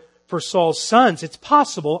ask for Saul's sons. It's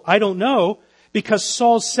possible, I don't know, because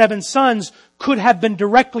Saul's 7 sons could have been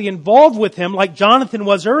directly involved with him, like Jonathan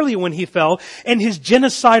was earlier when he fell, in his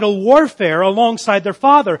genocidal warfare alongside their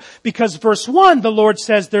father. Because verse 1, the Lord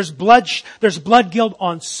says there's blood guilt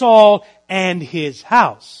on Saul and his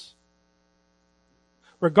house.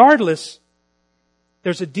 Regardless,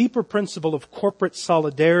 there's a deeper principle of corporate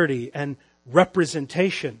solidarity and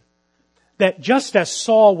representation. That just as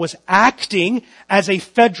Saul was acting as a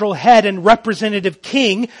federal head and representative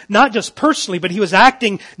king, not just personally, but he was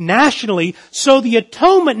acting nationally, so the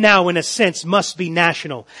atonement now, in a sense, must be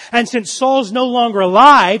national. And since Saul's no longer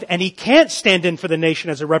alive and he can't stand in for the nation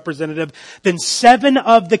as a representative, then 7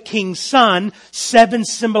 of the king's son, 7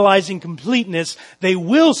 symbolizing completeness, they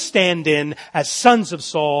will stand in as sons of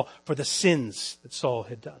Saul for the sins that Saul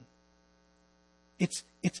had done. It's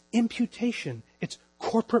imputation. It's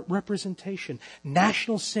corporate representation.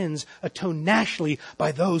 National sins atoned nationally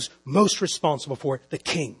by those most responsible for it, the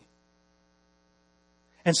king.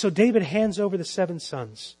 And so David hands over the 7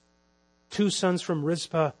 sons. 2 sons from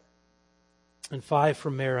Rizpah and 5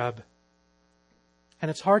 from Merab. And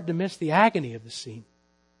it's hard to miss the agony of the scene.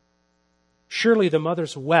 Surely the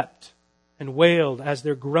mothers wept and wailed as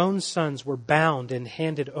their grown sons were bound and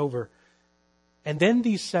handed over. And then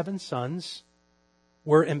these 7 sons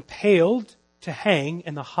were impaled to hang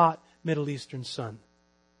in the hot Middle Eastern sun.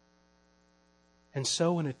 And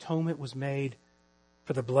so an atonement was made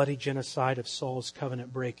for the bloody genocide of Saul's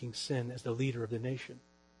covenant-breaking sin as the leader of the nation.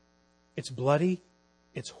 It's bloody,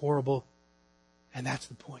 it's horrible, and that's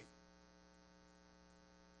the point.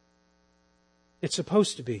 It's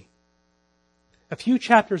supposed to be. A few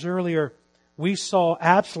chapters earlier, we saw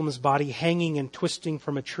Absalom's body hanging and twisting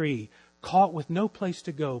from a tree, caught with no place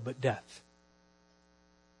to go but death.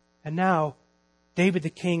 And now, David the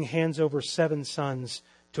king hands over 7 sons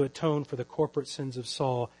to atone for the corporate sins of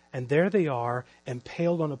Saul. And there they are,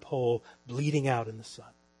 impaled on a pole, bleeding out in the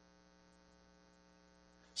sun.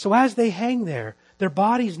 So as they hang there, their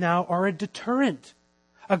bodies now are a deterrent,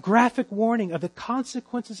 a graphic warning of the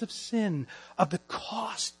consequences of sin, of the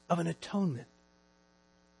cost of an atonement.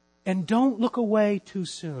 And don't look away too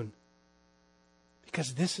soon,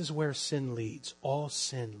 because this is where sin leads. All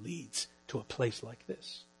sin leads to a place like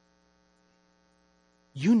this.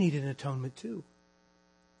 You need an atonement too.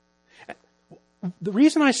 The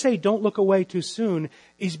reason I say don't look away too soon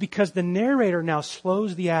is because the narrator now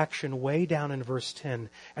slows the action way down in verse 10,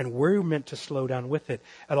 and we're meant to slow down with it.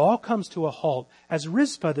 It all comes to a halt as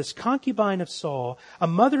Rizpah, this concubine of Saul, a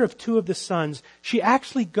mother of 2 of the sons, she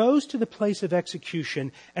actually goes to the place of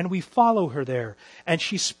execution, and we follow her there. And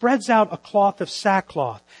she spreads out a cloth of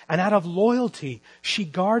sackcloth, and out of loyalty, she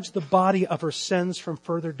guards the body of her sons from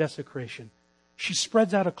further desecration. She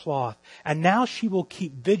spreads out a cloth, and now she will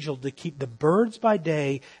keep vigil to keep the birds by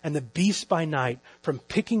day and the beasts by night from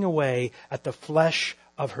picking away at the flesh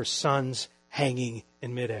of her sons hanging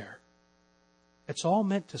in midair. It's all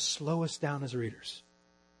meant to slow us down as readers,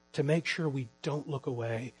 to make sure we don't look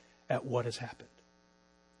away at what has happened.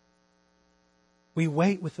 We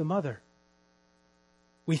wait with the mother.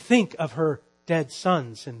 We think of her dead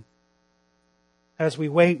sons, and as we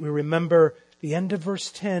wait, we remember the end of verse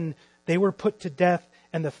 10. They were put to death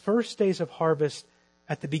in the first days of harvest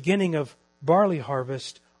at the beginning of barley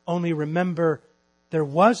harvest. Only remember, there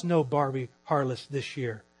was no barley harvest this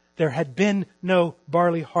year. There had been no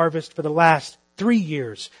barley harvest for the last 3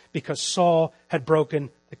 years because Saul had broken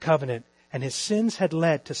the covenant. And his sins had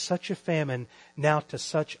led to such a famine, now to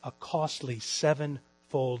such a costly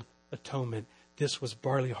 7-fold atonement. This was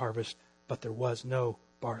barley harvest, but there was no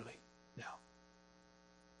barley now.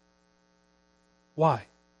 Why?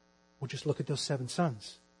 Well, just look at those 7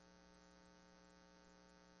 sons.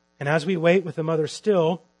 And as we wait with the mother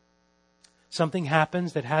still, something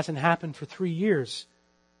happens that hasn't happened for 3 years.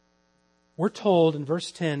 We're told in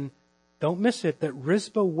verse 10, don't miss it, that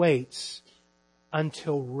Rizpah waits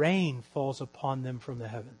until rain falls upon them from the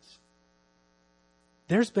heavens.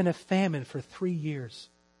 There's been a famine for 3 years.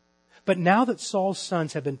 But now that Saul's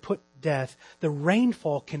sons have been put to death, the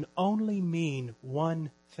rainfall can only mean one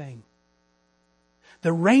thing.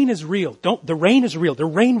 The rain is real. The rain is real. The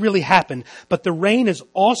rain really happened. But the rain is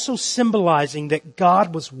also symbolizing that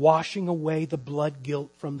God was washing away the blood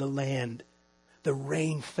guilt from the land. The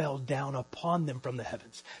rain fell down upon them from the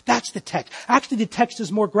heavens. That's the text. Actually, the text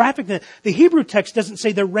is more graphic than the Hebrew text doesn't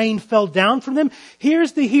say the rain fell down from them.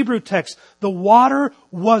 Here's the Hebrew text. The water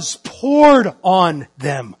was poured on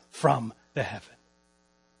them from the heaven.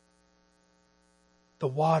 The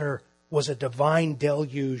water was a divine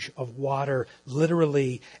deluge of water,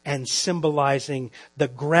 literally, and symbolizing the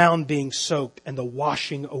ground being soaked and the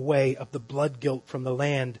washing away of the blood guilt from the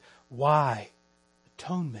land. Why?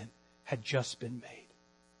 Atonement had just been made.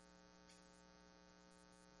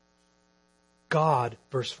 God,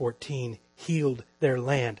 verse 14, healed their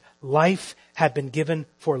land. Life had been given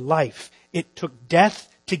for life. It took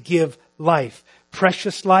death to give life.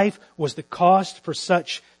 Precious life was the cost for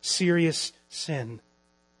such serious sin.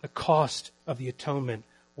 The cost of the atonement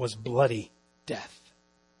was bloody death.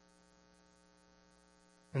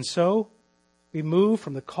 And so, we move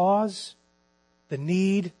from the cause, the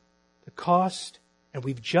need, the cost, and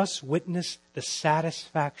we've just witnessed the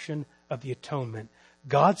satisfaction of the atonement.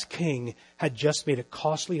 God's king had just made a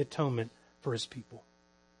costly atonement for his people.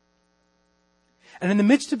 And in the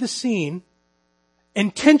midst of the scene,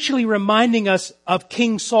 intentionally reminding us of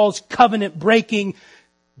King Saul's covenant breaking,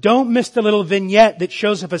 don't miss the little vignette that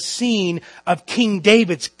shows up a scene of King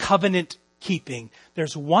David's covenant keeping.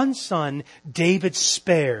 There's one son David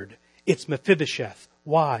spared. It's Mephibosheth.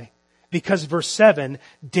 Why? Because verse 7,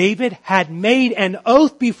 David had made an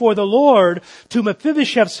oath before the Lord to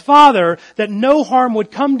Mephibosheth's father that no harm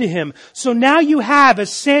would come to him. So now you have,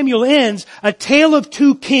 as Samuel ends, a tale of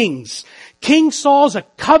two kings. King Saul's a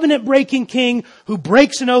covenant-breaking king who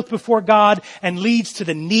breaks an oath before God and leads to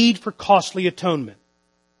the need for costly atonement.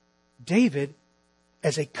 David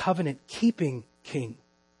as a covenant-keeping king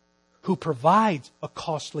who provides a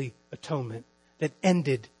costly atonement that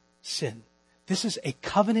ended sin. This is a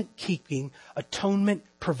covenant-keeping,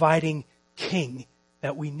 atonement-providing king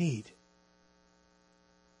that we need.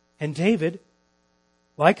 And David,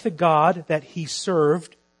 like the God that he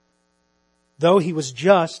served, though he was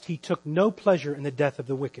just, he took no pleasure in the death of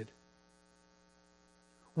the wicked.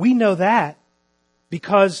 We know that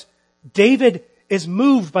because David is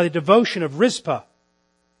moved by the devotion of Rizpah.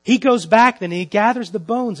 He goes back then and he gathers the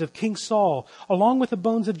bones of King Saul along with the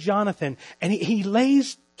bones of Jonathan, and he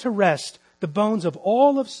lays to rest the bones of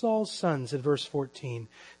all of Saul's sons in verse 14.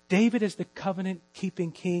 David is the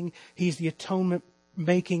covenant-keeping king. He's the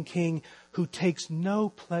atonement-making king who takes no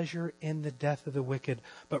pleasure in the death of the wicked,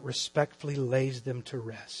 but respectfully lays them to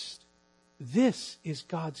rest. This is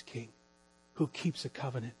God's king who keeps a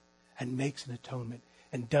covenant and makes an atonement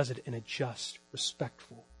and does it in a just,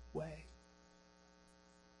 respectful way.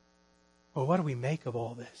 Well, what do we make of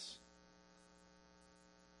all this?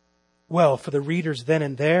 Well, for the readers then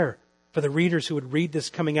and there, for the readers who would read this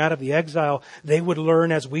coming out of the exile, they would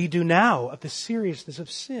learn, as we do now, of the seriousness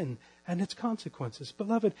of sin and its consequences.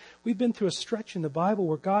 Beloved, we've been through a stretch in the Bible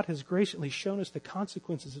where God has graciously shown us the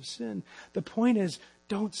consequences of sin. The point is,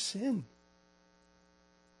 don't sin.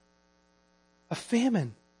 A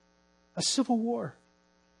famine, a civil war.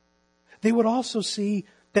 They would also see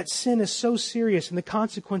that sin is so serious and the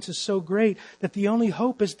consequences so great that the only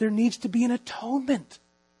hope is there needs to be an atonement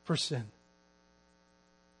for sin.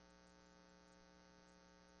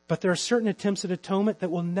 But there are certain attempts at atonement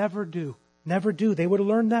that will never do. Never do. They would have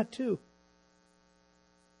learned that too.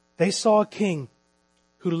 They saw a king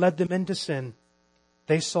who led them into sin.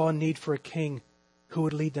 They saw a need for a king who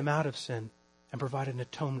would lead them out of sin and provide an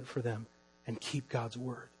atonement for them and keep God's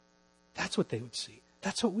word. That's what they would see.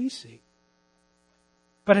 That's what we see.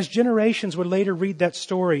 But as generations would later read that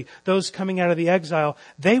story, those coming out of the exile,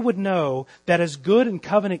 they would know that as good and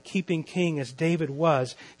covenant-keeping king as David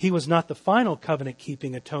was, he was not the final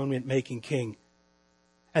covenant-keeping, atonement-making king.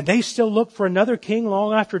 And they still looked for another king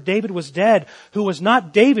long after David was dead, who was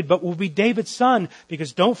not David, but will be David's son.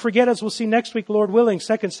 Because don't forget, as we'll see next week, Lord willing,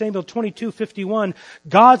 2 Samuel 22:51,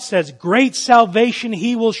 God says, great salvation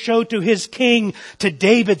he will show to his king, to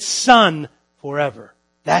David's son forever.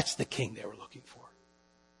 That's the king they were looking for.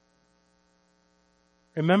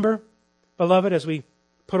 Remember, beloved, as we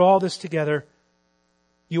put all this together,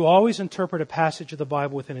 you always interpret a passage of the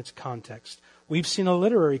Bible within its context. We've seen a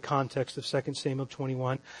literary context of 2 Samuel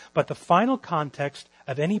 21, but the final context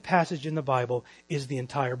of any passage in the Bible is the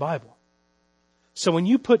entire Bible. So when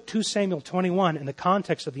you put 2 Samuel 21 in the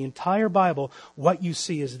context of the entire Bible, what you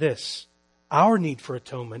see is this: our need for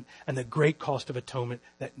atonement and the great cost of atonement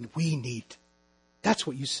that we need. That's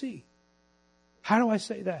what you see. How do I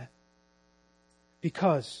say that?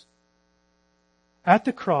 Because at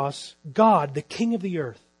the cross, God, the King of the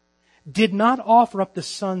earth, did not offer up the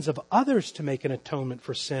sons of others to make an atonement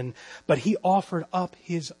for sin, but he offered up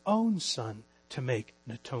his own son to make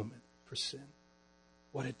an atonement for sin.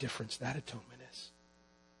 What a difference that atonement is.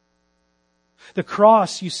 The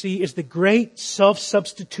cross, you see, is the great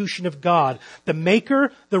self-substitution of God. The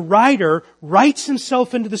maker, the writer, writes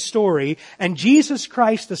himself into the story, and Jesus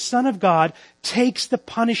Christ, the Son of God, takes the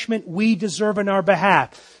punishment we deserve on our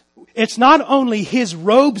behalf. it's not only His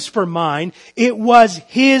robes for mine, it was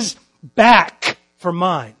His back for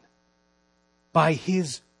mine. By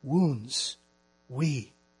His wounds,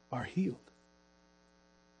 we are healed.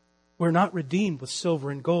 We're not redeemed with silver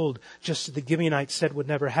and gold, just as the Gibeonites said would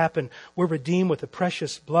never happen. We're redeemed with the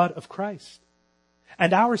precious blood of Christ.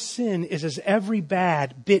 And our sin is as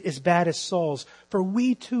bit as bad as Saul's, for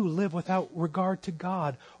we too live without regard to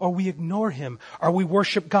God, or we ignore Him, or we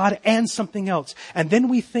worship God and something else. And then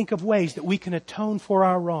we think of ways that we can atone for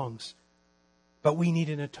our wrongs. But we need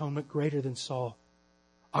an atonement greater than Saul.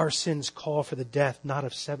 Our sins call for the death not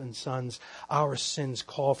of 7 sons. Our sins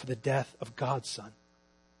call for the death of God's Son.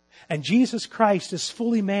 And Jesus Christ is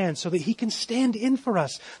fully man so that He can stand in for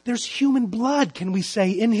us. There's human blood, can we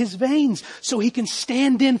say, in His veins so He can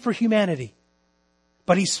stand in for humanity.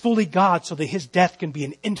 But He's fully God so that His death can be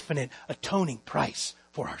an infinite atoning price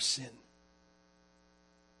for our sin.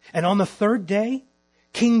 And on the 3rd day,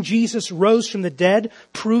 King Jesus rose from the dead,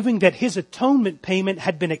 proving that His atonement payment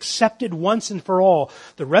had been accepted once and for all.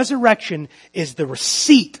 The resurrection is the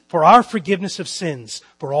receipt for our forgiveness of sins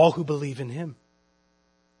for all who believe in Him.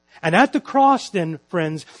 And at the cross then,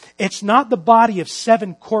 friends, it's not the body of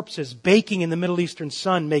 7 corpses baking in the Middle Eastern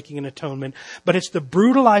sun making an atonement, but it's the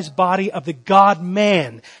brutalized body of the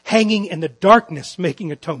God-man hanging in the darkness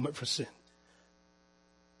making atonement for sin.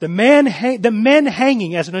 The men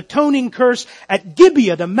hanging as an atoning curse at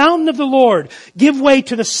Gibeah, the mountain of the Lord, give way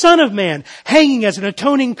to the Son of Man hanging as an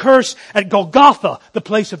atoning curse at Golgotha, the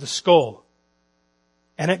place of the skull.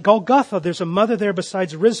 And at Golgotha, there's a mother there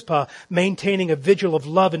besides Rizpah maintaining a vigil of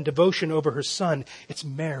love and devotion over her son. It's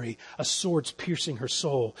Mary, a sword's piercing her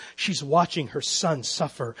soul. She's watching her son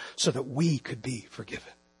suffer so that we could be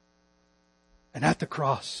forgiven. And at the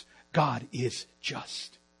cross, God is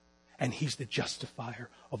just. And He's the justifier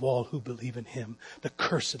of all who believe in Him. The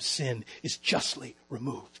curse of sin is justly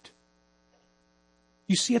removed.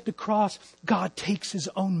 You see, at the cross, God takes His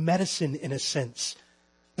own medicine in a sense.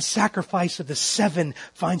 The sacrifice of the 7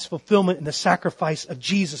 finds fulfillment in the sacrifice of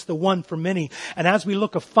Jesus, the one for many. And as we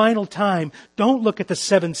look a final time, don't look at the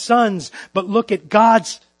 7 sons, but look at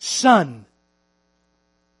God's Son.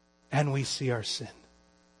 And we see our sin.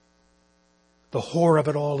 The horror of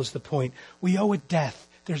it all is the point. We owe it death.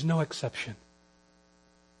 There's no exception.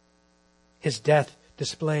 His death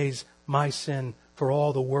displays my sin for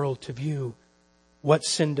all the world to view. What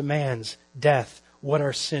sin demands? Death. What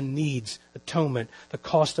our sin needs? Atonement. The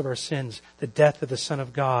cost of our sins. The death of the Son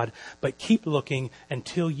of God. But keep looking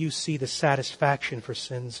until you see the satisfaction for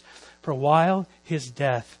sins. For while His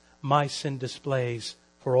death, my sin displays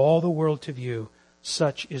for all the world to view,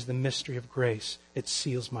 such is the mystery of grace. It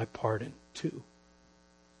seals my pardon too.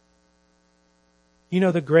 You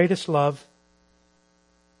know, the greatest love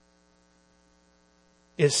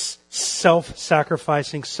is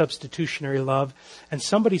self-sacrificing, substitutionary love. And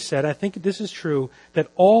somebody said, I think this is true, that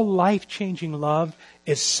all life-changing love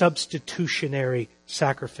is substitutionary,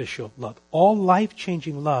 sacrificial love. All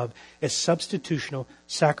life-changing love is substitutional,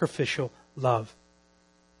 sacrificial love.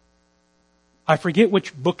 I forget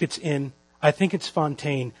which book it's in. I think it's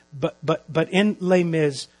Fontaine. But in Les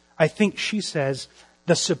Mis, I think she says,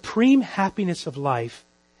 the supreme happiness of life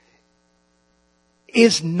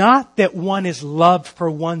is not that one is loved for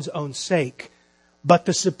one's own sake, but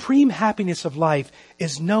the supreme happiness of life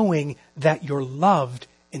is knowing that you're loved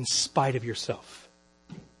in spite of yourself.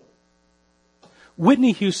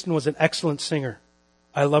 Whitney Houston was an excellent singer.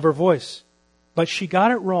 I love her voice. But she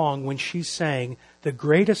got it wrong when she sang, the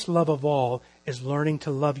greatest love of all is learning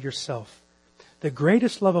to love yourself. The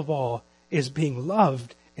greatest love of all is being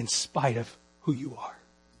loved in spite of who you are.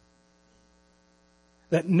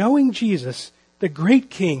 That knowing Jesus, the great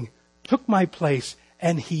King, took my place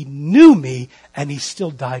and He knew me and He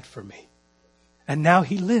still died for me. And now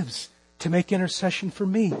He lives to make intercession for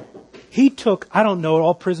me. He took, I don't know what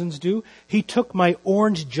all prisons do, He took my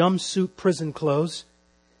orange jumpsuit prison clothes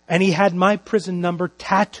and He had my prison number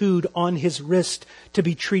tattooed on His wrist to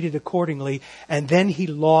be treated accordingly. And then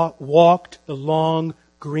He walked the long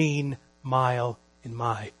green mile in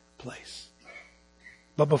my place.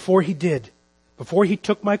 But before He did, before He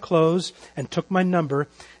took my clothes and took my number,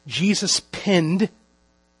 Jesus pinned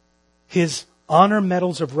His honor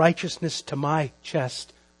medals of righteousness to my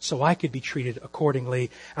chest so I could be treated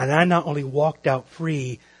accordingly. And I not only walked out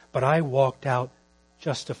free, but I walked out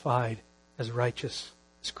justified as righteous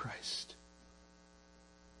as Christ.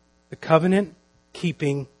 The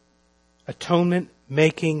covenant-keeping,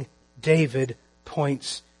 atonement-making David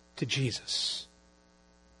points to Jesus.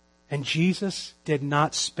 And Jesus did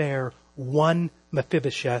not spare one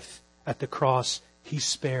Mephibosheth at the cross. He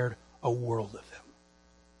spared a world of them.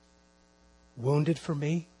 Wounded for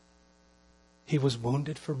me, He was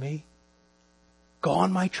wounded for me.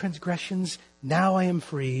 Gone my transgressions, now I am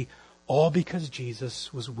free, all because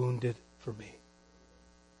Jesus was wounded for me.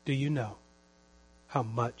 Do you know how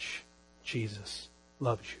much Jesus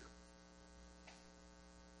loves you?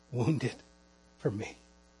 Wounded for me.